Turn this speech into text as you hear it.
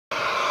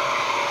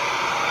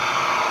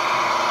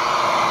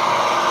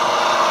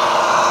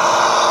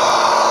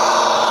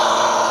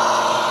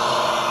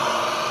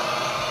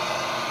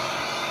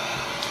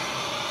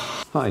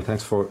Hi,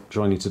 thanks for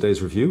joining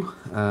today's review.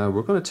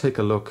 We're going to take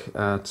a look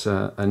at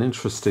an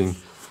interesting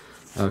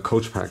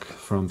coach pack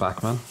from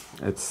Bachmann.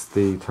 It's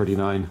the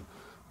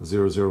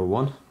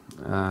 39001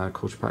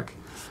 coach pack.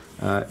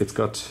 It's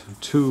got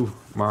two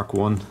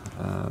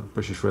Mk1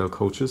 British Rail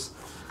coaches,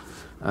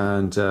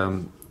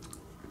 and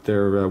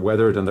they're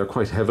weathered, and they're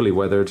quite heavily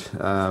weathered.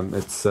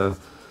 It's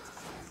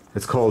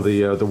called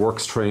the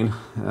Works train,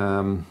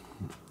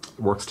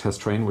 Works test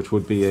train, which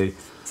would be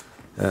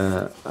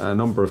a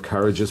number of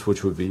carriages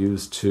which would be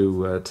used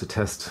to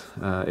test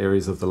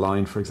areas of the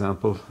line, for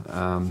example.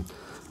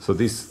 So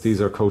these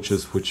are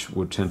coaches which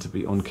would tend to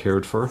be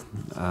uncared for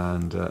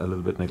and a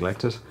little bit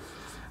neglected,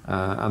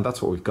 and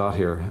that's what we've got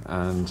here.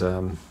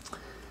 And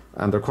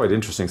they're quite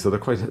interesting. So they're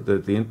quite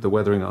the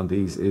weathering on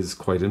these is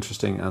quite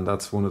interesting, and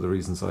that's one of the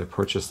reasons I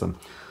purchased them.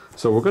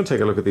 So we're going to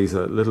take a look at these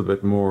a little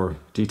bit more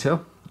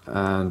detail,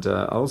 and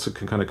I also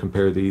can kind of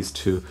compare these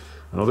to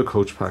another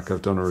coach pack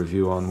I've done a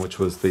review on, which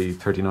was the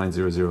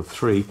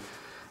 39003,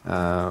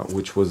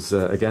 which was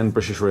again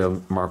British Rail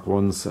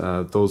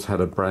Mk1s. Those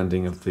had a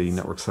branding of the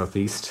Network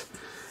Southeast,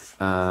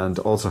 and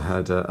also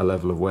had a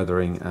level of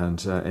weathering.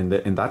 And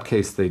in that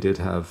case, they did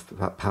have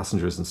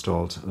passengers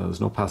installed. There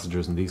was no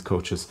passengers in these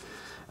coaches,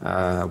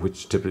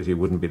 which typically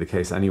wouldn't be the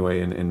case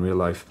anyway in real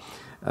life.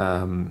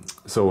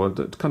 So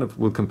kind of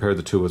we'll compare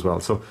the two as well.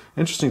 So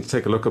interesting to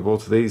take a look at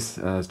both of these.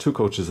 Two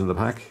coaches in the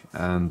pack,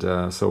 and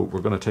so we're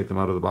going to take them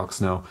out of the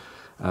box now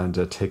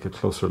and take a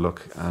closer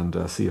look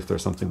and see if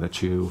there's something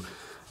that you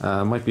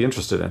might be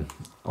interested in.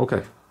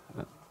 Okay,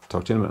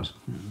 talk to you in a minute.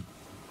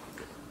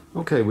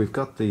 Okay, we've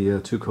got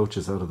the two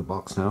coaches out of the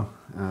box now,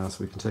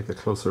 so we can take a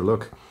closer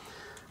look.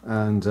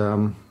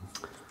 And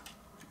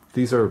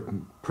these are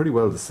pretty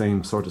well the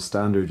same sort of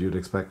standard you'd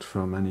expect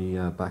from any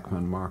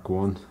Bachmann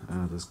Mk1.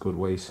 There's good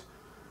weight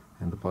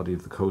in the body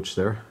of the coach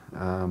there,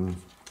 and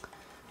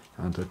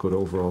a good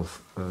overall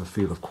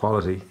feel of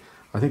quality.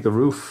 I think the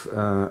roof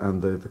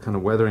and the kind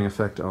of weathering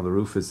effect on the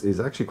roof is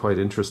actually quite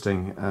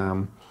interesting.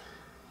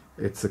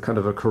 It's a kind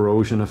of a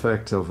corrosion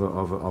effect of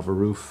a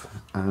roof,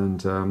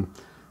 and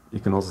you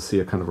can also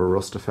see a kind of a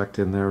rust effect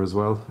in there as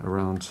well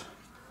around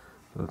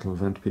the little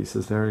vent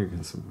pieces there. You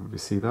can maybe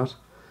see that.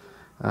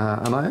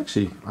 And I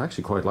actually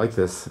quite like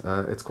this.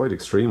 It's quite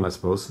extreme, I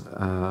suppose,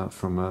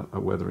 from a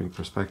weathering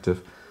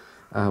perspective,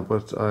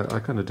 but I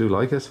kind of do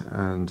like it,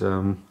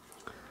 and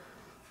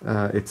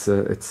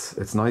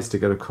it's nice to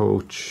get a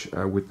coach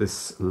with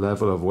this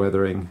level of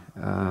weathering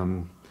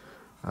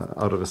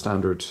out of a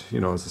standard,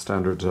 as a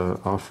standard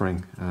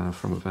offering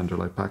from a vendor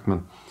like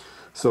Bachmann.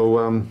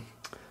 So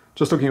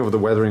just looking over the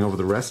weathering over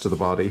the rest of the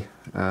body.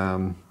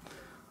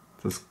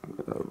 There's,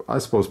 I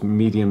suppose,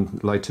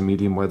 light to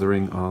medium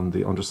weathering on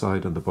the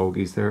underside and the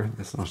bogies there.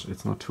 It's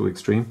not too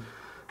extreme.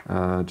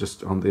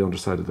 Just on the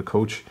underside of the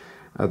coach,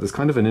 there's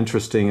kind of an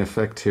interesting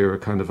effect here, a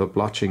kind of a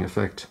blotching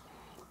effect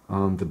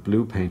on the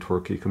blue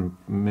paintwork. You can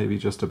maybe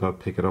just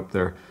about pick it up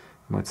there.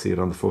 You might see it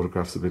on the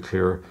photographs a bit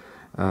clearer,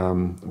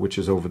 which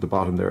is over the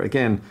bottom there.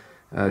 Again,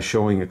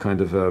 showing a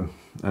kind of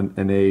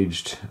an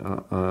aged,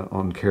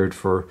 uncared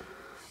for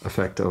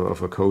effect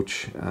of a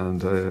coach,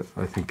 and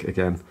I think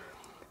again,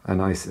 a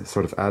nice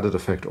sort of added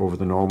effect over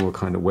the normal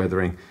kind of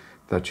weathering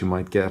that you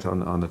might get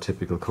on a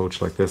typical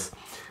coach like this.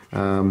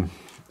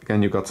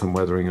 Again, you've got some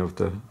weathering of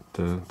the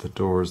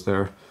doors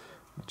there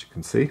that you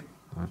can see,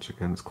 which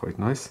again is quite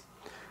nice.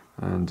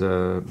 And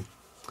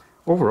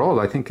overall,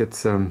 I think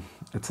it's a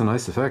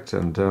nice effect.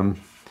 And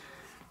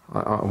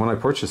when I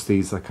purchased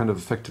these, I kind of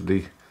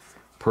effectively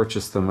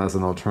purchased them as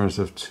an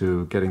alternative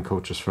to getting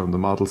coaches from the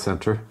model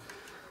centre,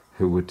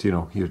 who would,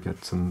 you'd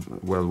get some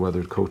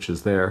well-weathered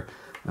coaches there.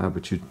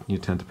 But you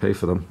tend to pay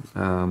for them,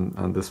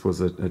 and this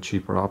was a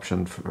cheaper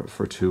option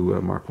for two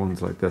Mk1s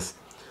like this.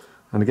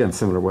 And again,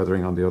 similar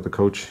weathering on the other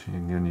coach,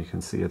 and you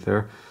can see it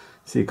there.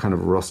 See a kind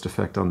of rust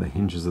effect on the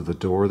hinges of the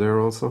door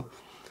there also,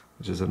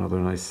 which is another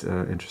nice,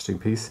 interesting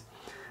piece.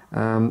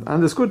 And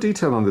there's good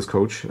detail on this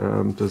coach.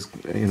 There's,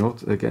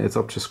 again, it's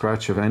up to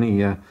scratch of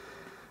any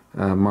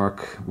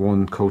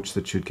Mk1 coach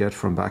that you'd get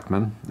from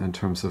Bachmann in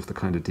terms of the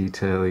kind of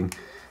detailing.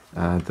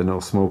 The no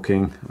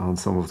smoking on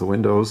some of the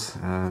windows,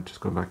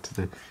 just going back to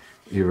the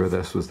era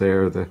this was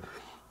there, the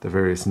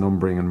various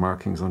numbering and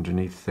markings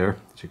underneath there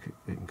that you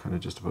can kind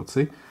of just about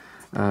see.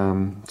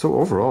 So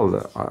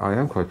overall, I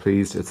am quite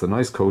pleased. It's a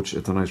nice coach.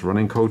 It's a nice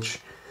running coach.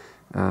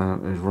 It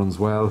runs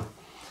well,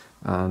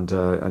 and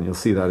you'll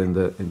see that in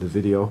the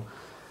video.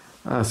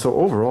 So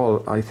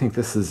overall, I think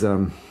this is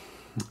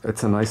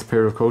it's a nice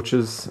pair of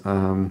coaches.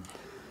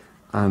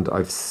 And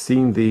I've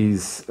seen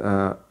these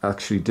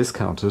actually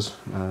discounted.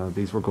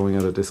 These were going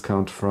at a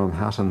discount from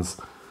Hatton's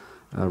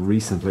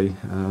recently.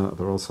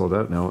 They're all sold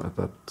out now at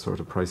that sort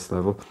of price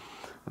level.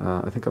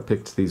 I think I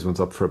picked these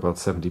ones up for about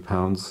 £70.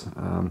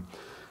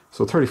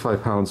 So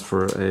 £35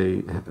 for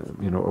a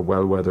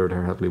well-weathered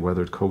or heavily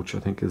weathered coach, I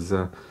think is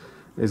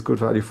good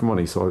value for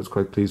money. So I was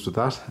quite pleased with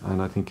that,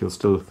 and I think you'll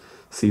still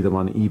see them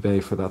on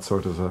eBay for that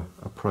sort of a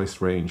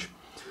price range.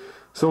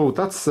 So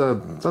that's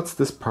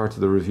this part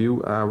of the review.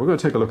 We're going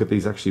to take a look at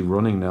these actually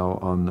running now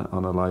on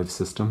a live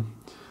system.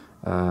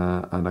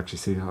 and actually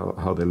see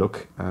how they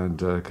look, and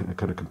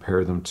kind of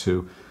compare them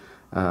to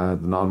the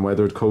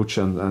non-weathered coach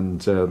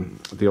and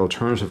the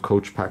alternative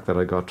coach pack that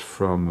I got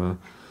from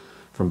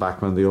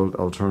Bachmann, the old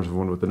alternative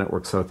one with the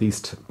Network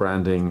Southeast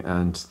branding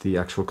and the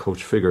actual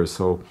coach figures.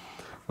 So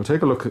we'll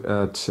take a look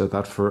at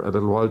that for a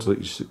little while so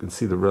that you can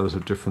see the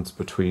relative difference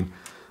between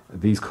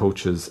these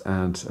coaches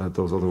and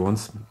those other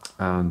ones,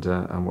 and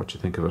what you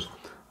think of it.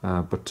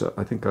 But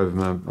I think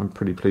I'm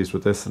pretty pleased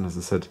with this, and as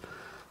I said,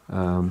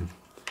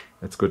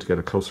 it's good to get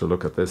a closer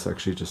look at this,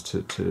 actually, just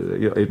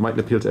to it mightn't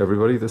appeal to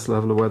everybody, this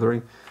level of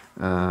weathering,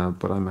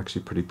 but I'm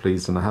actually pretty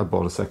pleased, and I have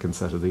bought a second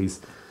set of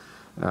these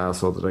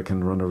so that I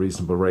can run a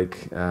reasonable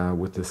rake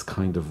with this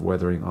kind of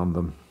weathering on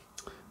them.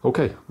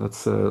 Okay,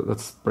 let's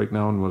break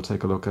now, and we'll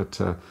take a look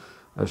at a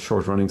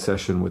short running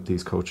session with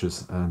these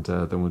coaches, and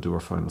then we'll do our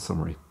final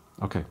summary.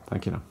 Okay,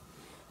 thank you now.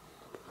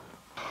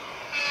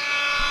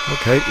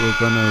 Okay, we're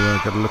going to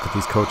get a look at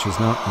these coaches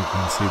now. You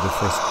can see the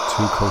first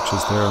two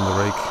coaches there on the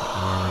rake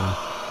are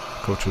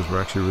coaches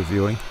we're actually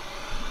reviewing.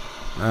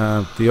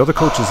 The other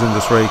coaches in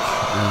this rake,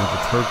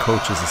 the third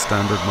coach is a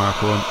standard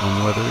Mk1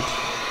 unweathered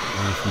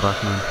from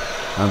Bachmann,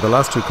 and the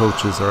last two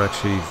coaches are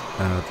actually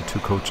the two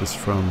coaches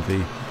from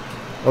the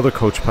other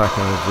coach pack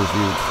I've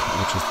reviewed,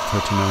 which is the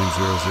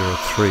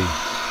 39003.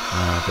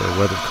 They're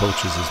weathered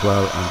coaches as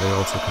well, and they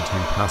also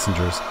contain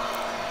passengers.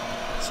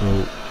 So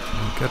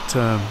we'll get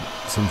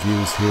some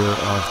views here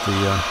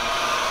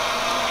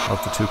of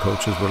the two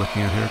coaches we're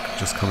looking at here,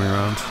 just coming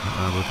around.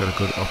 We'll get a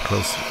good up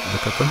close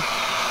look at them.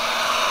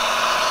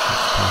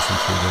 Just passing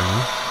through there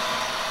now.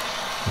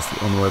 That's the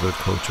unweathered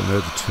coach, and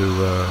they're the two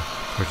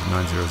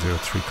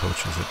 39003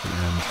 coaches at the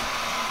end.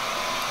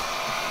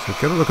 So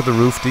get a look at the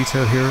roof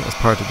detail here as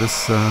part of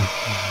this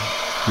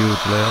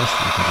viewed layout.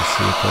 You can just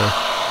see it there.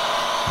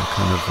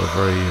 Kind of a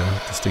very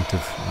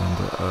distinctive, and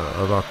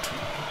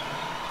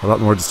a lot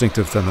more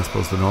distinctive than I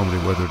suppose the normally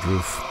weathered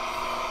roof.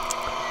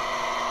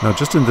 Now,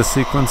 just in this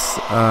sequence,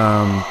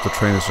 the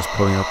train is just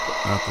pulling up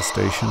at the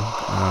station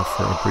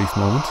for a brief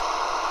moment.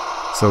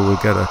 So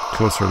we'll get a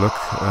closer look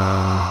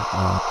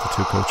at the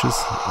two coaches,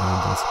 and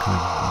also kind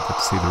of get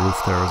to see the roof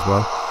there as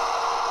well.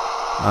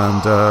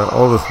 And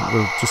we'll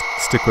just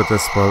stick with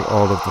this while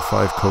all of the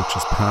five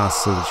coaches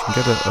pass, so that you can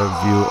get a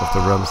view of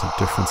the relative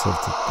difference of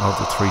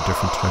the three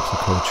different types of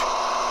coach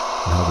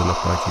and how they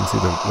look like. You can see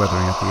the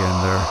weathering at the end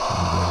there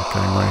on the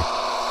gangway,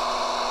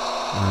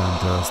 and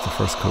there's the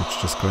first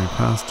coach just going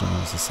past, and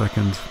there's the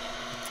second,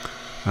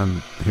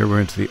 and here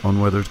we're into the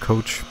unweathered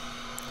coach,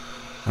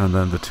 and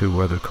then the two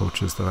weathered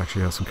coaches that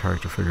actually have some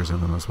character figures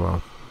in them as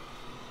well.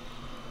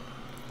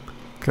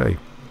 Okay,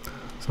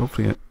 so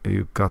hopefully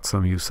you got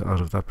some use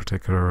out of that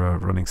particular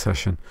running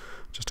session,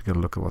 just to get a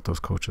look at what those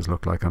coaches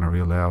look like on a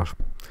real layout.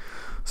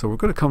 So we're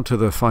going to come to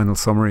the final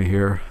summary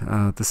here.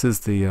 This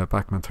is the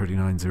Bachmann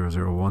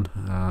 39001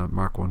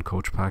 Mk1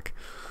 coach pack,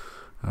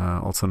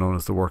 also known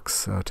as the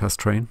Works test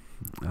train.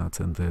 It's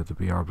in the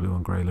BR blue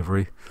and grey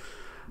livery.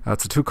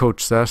 It's a two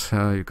coach set.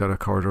 You've got a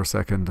corridor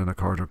second and a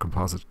corridor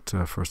composite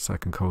first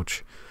second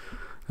coach.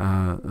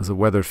 As a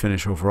weathered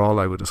finish overall,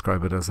 I would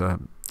describe it as a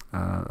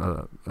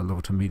low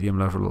to medium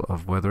level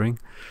of weathering,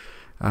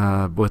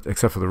 but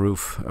except for the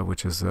roof,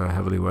 which is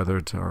heavily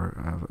weathered,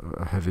 or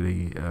a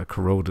heavily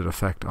corroded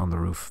effect on the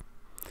roof.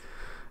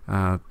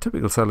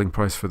 Typical selling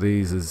price for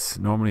these is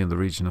normally in the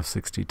region of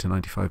 £60 to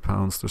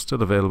 £95. They're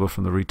still available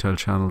from the retail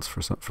channels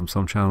from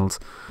some channels,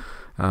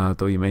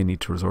 though you may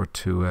need to resort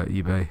to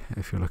eBay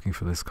if you're looking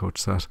for this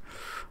coach set,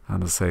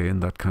 and as I say,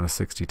 in that kind of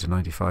 60 to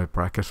 95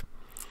 bracket.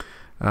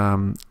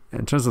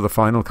 In terms of the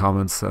final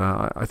comments,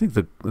 I think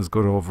that there's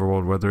good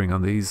overall weathering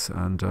on these,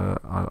 and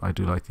I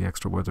do like the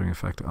extra weathering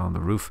effect on the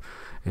roof.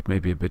 It may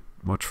be a bit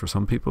much for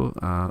some people,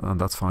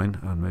 and that's fine,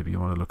 and maybe you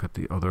want to look at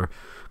the other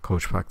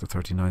coach pack, the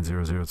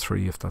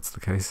 39003, if that's the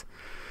case.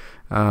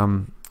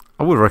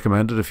 I would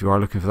recommend it if you are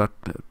looking for that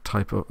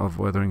type of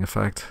weathering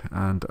effect,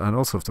 and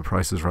also if the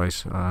price is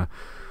right.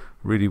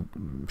 Really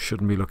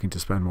shouldn't be looking to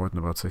spend more than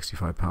about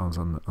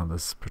 £65 on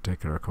this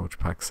particular coach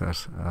pack set,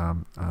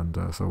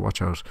 so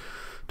watch out,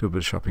 do a bit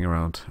of shopping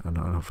around, and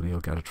hopefully you'll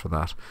get it for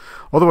that.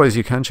 Otherwise,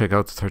 you can check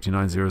out the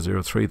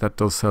 39003. That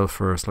does sell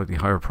for a slightly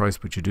higher price,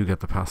 but you do get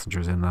the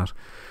passengers in that.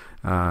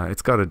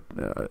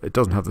 It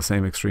doesn't have the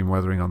same extreme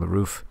weathering on the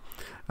roof,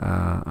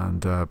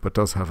 but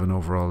does have an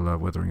overall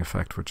weathering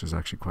effect, which is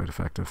actually quite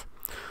effective.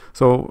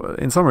 So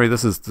in summary,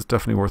 this is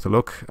definitely worth a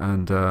look,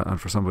 and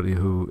for somebody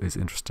who is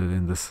interested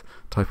in this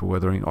type of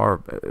weathering, or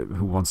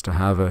who wants to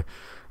have a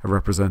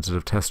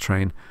representative test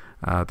train,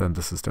 then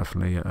this is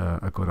definitely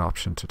a good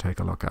option to take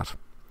a look at.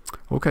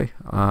 Okay,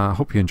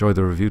 hope you enjoyed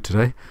the review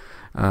today.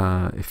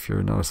 If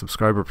you're not a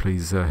subscriber,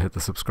 please hit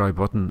the subscribe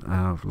button. I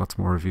have lots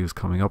more reviews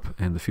coming up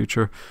in the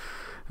future,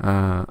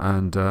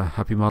 and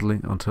happy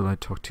modelling until I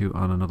talk to you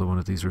on another one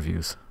of these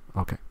reviews.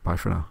 Okay, bye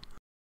for now.